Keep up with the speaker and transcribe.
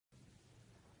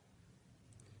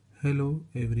Hello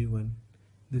everyone,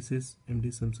 this is MD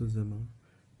Samsuzama.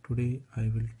 Today I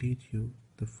will teach you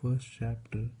the first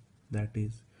chapter, that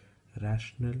is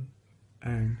rational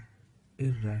and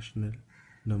irrational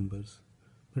numbers.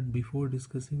 But before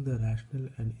discussing the rational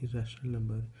and irrational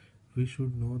number, we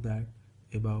should know that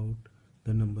about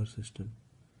the number system.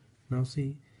 Now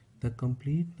see, the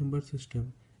complete number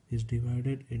system is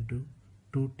divided into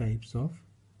two types of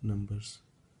numbers.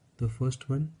 The first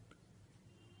one,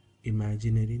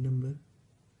 imaginary number.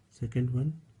 Second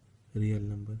one, real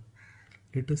number.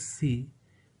 Let us see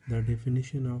the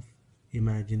definition of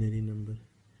imaginary number.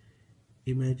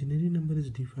 Imaginary number is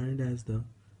defined as the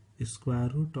square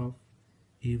root of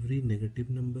every negative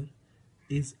number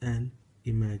is an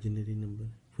imaginary number.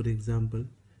 For example,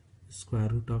 square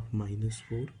root of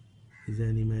 -4 is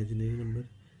an imaginary number.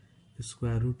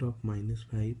 Square root of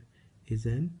 -5 is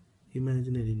an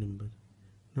imaginary number.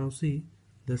 Now see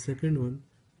the second one,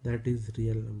 that is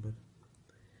real number.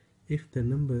 If the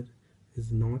number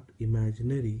is not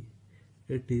imaginary,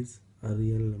 it is a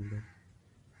real number.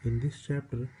 In this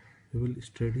chapter, we will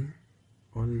study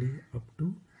only up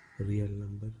to real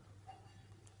number.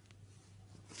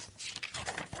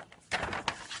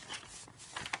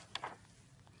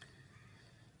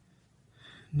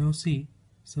 Now see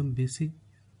some basic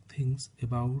things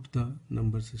about the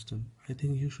number system. I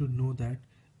think you should know that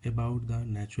about the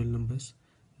natural numbers,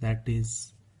 that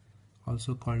is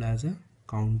also called as a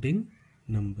counting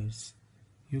numbers.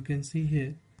 You can see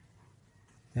here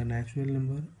the natural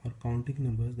number or counting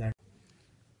numbers, that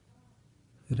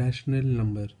rational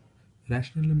number.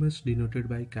 Rational numbers denoted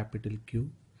by capital Q,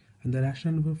 and the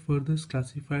rational number further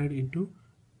classified into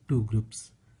two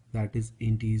groups, that is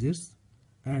integers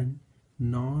and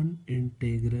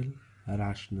non-integral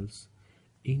rationals.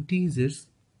 Integers,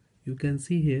 you can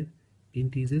see here,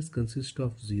 integers consist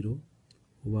of 0,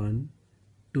 1,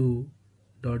 2,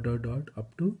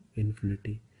 up to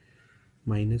infinity,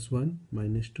 -1,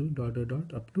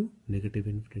 -2, up to negative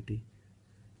infinity.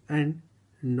 And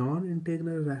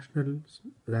non-integral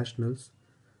rationals,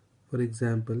 for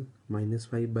example,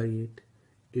 -5/8,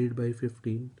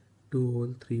 8/15, 2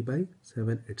 whole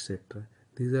 3/7, etc.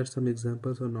 These are some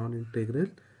examples of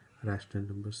non-integral rational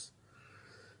numbers.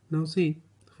 Now see,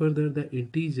 further the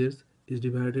integers is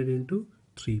divided into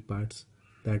three parts,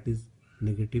 that is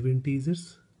negative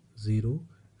integers, 0,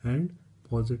 and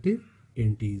positive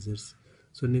integers.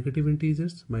 So negative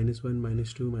integers, -1,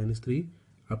 -2, -3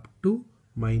 up to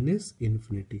minus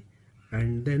infinity,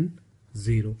 and then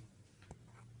 0.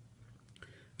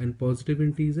 And positive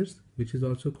integers, which is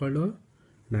also called a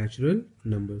natural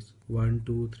numbers, 1,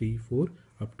 2, 3, 4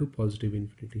 up to positive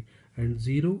infinity. And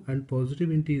 0 and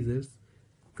positive integers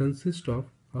consist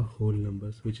of a whole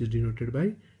numbers, which is denoted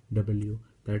by W.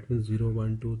 That means 0,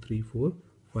 1, 2, 3, 4,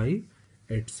 5,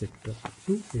 etc.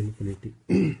 to infinity.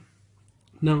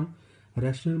 Now, a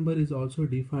rational number is also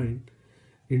defined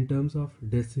in terms of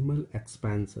decimal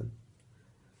expansion.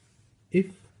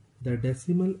 If the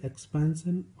decimal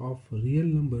expansion of real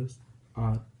numbers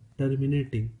are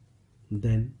terminating,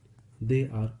 then they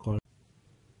are called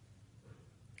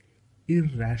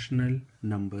irrational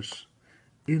numbers.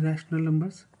 Irrational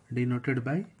numbers denoted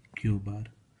by Q bar.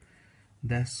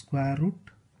 The square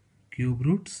root, cube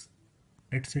roots,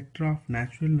 etc. of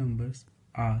natural numbers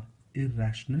are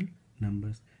irrational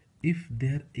numbers if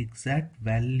their exact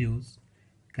values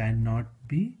cannot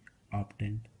be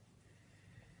obtained.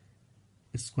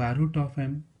 Square root of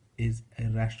m is a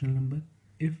rational number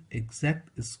if exact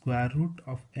square root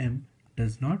of m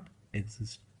does not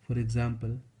exist. For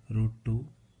example, root 2,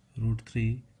 root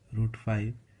 3, root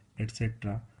 5,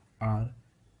 etc. are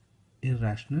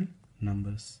irrational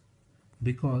numbers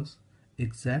because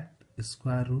exact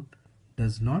square root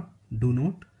do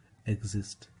not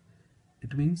exist.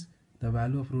 It means the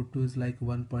value of root 2 is like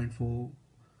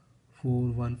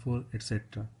 1.4414,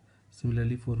 etc.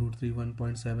 Similarly for root 3,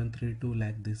 1.732,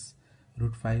 like this.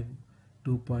 Root 5,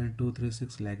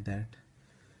 2.236, like that.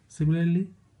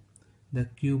 Similarly, the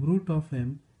cube root of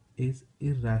m is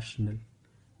irrational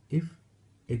if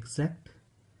exact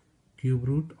cube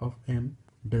root of m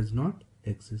does not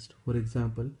exist. For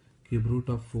example, cube root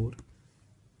of 4,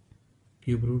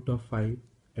 cube root of 5,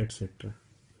 etc.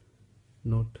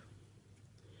 Note,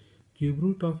 cube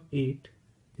root of 8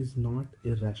 is not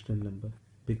a rational number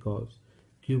because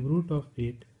cube root of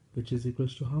 8, which is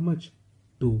equals to how much?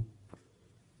 2,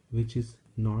 which is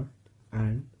not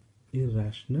an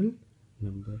irrational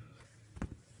number.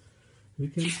 We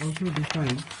can also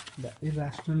define the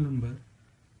irrational number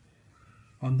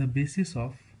on the basis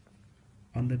of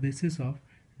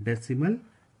decimal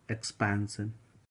expansion.